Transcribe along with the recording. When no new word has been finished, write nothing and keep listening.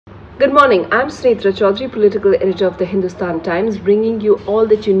Good morning, I'm Sunetra Choudhury, political editor of the Hindustan Times, bringing you all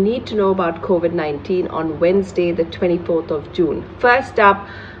that you need to know about COVID-19 on Wednesday, the 24th of June. First up,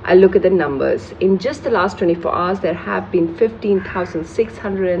 I'll look at the numbers. In just the last 24 hours, there have been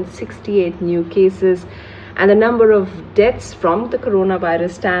 15,668 new cases, and the number of deaths from the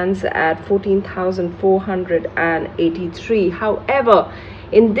coronavirus stands at 14,483. However,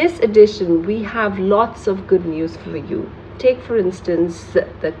 in this edition, we have lots of good news for you. Take, for instance,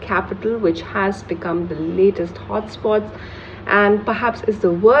 the capital, which has become the latest hotspot and perhaps is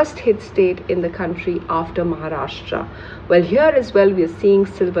the worst hit state in the country after Maharashtra. Well, here as well, we are seeing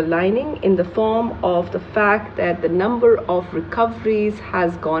silver lining in the form of the fact that the number of recoveries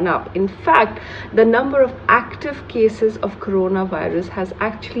has gone up. In fact, the number of active cases of coronavirus has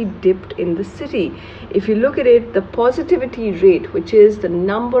actually dipped in the city. If you look at it, the positivity rate, which is the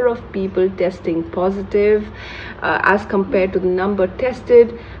number of people testing positive as compared to the number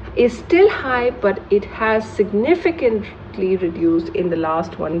tested, is still high, but it has significantly reduced in the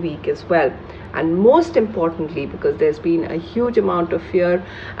last 1 week as well. And most importantly, because there's been a huge amount of fear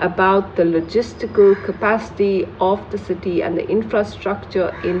about the logistical capacity of the city and the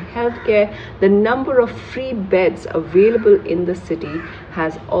infrastructure in healthcare, the number of free beds available in the city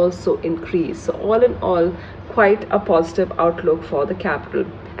has also increased. So all in all, quite a positive outlook for the capital.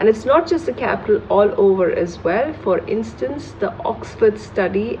 And it's not just the capital, all over as well. For instance, the Oxford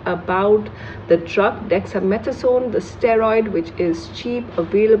study about the drug Dexamethasone, the steroid, which is cheap,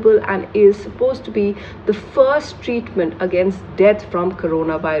 available, and is supposed to be the first treatment against death from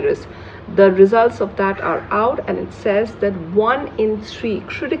coronavirus. The results of that are out, and it says that 1 in 3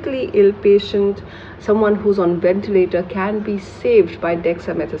 critically ill patient, someone who's on ventilator, can be saved by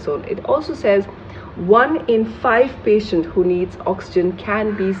Dexamethasone. It also says 1 in 5 patients who needs oxygen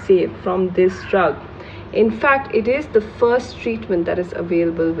can be saved from this drug. In fact, it is the first treatment that is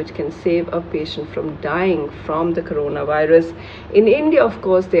available which can save a patient from dying from the coronavirus. In India, of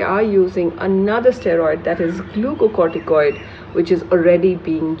course, they are using another steroid, that is glucocorticoid, which is already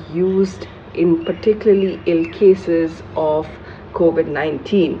being used in particularly ill cases of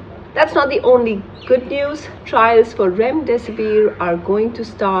COVID-19. That's not the only good news. Trials for Remdesivir are going to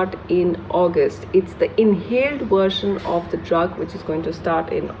start in August. It's the inhaled version of the drug which is going to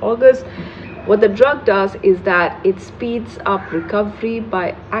start in August. What the drug does is that it speeds up recovery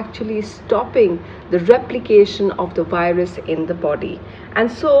by actually stopping the replication of the virus in the body. And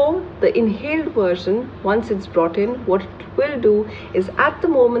so the inhaled version, once it's brought in, what it will do is, at the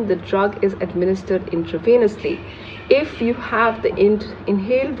moment the drug is administered intravenously. If you have the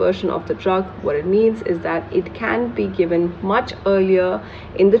inhaled version of the drug, what it means is that it can be given much earlier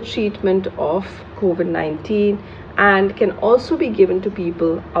in the treatment of COVID-19 and can also be given to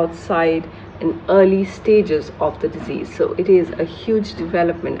people outside in early stages of the disease. So it is a huge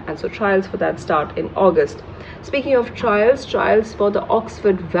development, and so trials for that start in August. Speaking of trials for the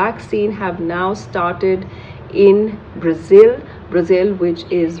Oxford vaccine have now started in Brazil, which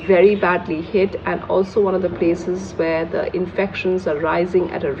is very badly hit and also one of the places where the infections are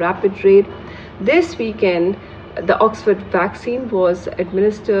rising at a rapid rate. This weekend, the Oxford vaccine was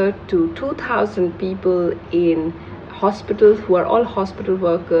administered to 2,000 people in hospitals who are all hospital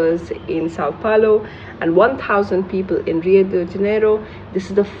workers in Sao Paulo, and 1,000 people in Rio de Janeiro. This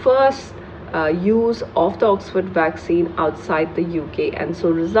is the first use of the Oxford vaccine outside the UK, and so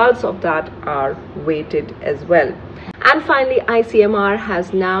results of that are waited as well. And finally, ICMR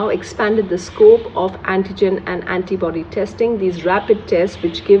has now expanded the scope of antigen and antibody testing. These rapid tests,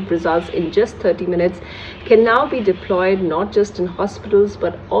 which give results in just 30 minutes, can now be deployed not just in hospitals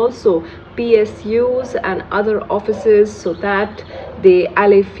but also PSUs and other offices, so that they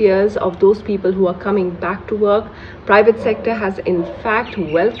allay fears of those people who are coming back to work. Private sector has in fact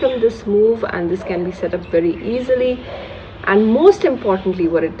welcomed this move, and this can be set up very easily. And most importantly,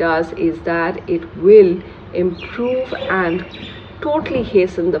 what it does is that it will improve and totally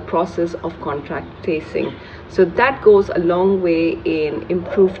hasten the process of contact tracing. So that goes a long way in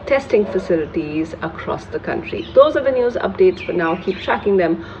improved testing facilities across the country. Those are the news updates for now. Keep tracking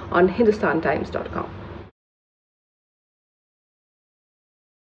them on hindustantimes.com.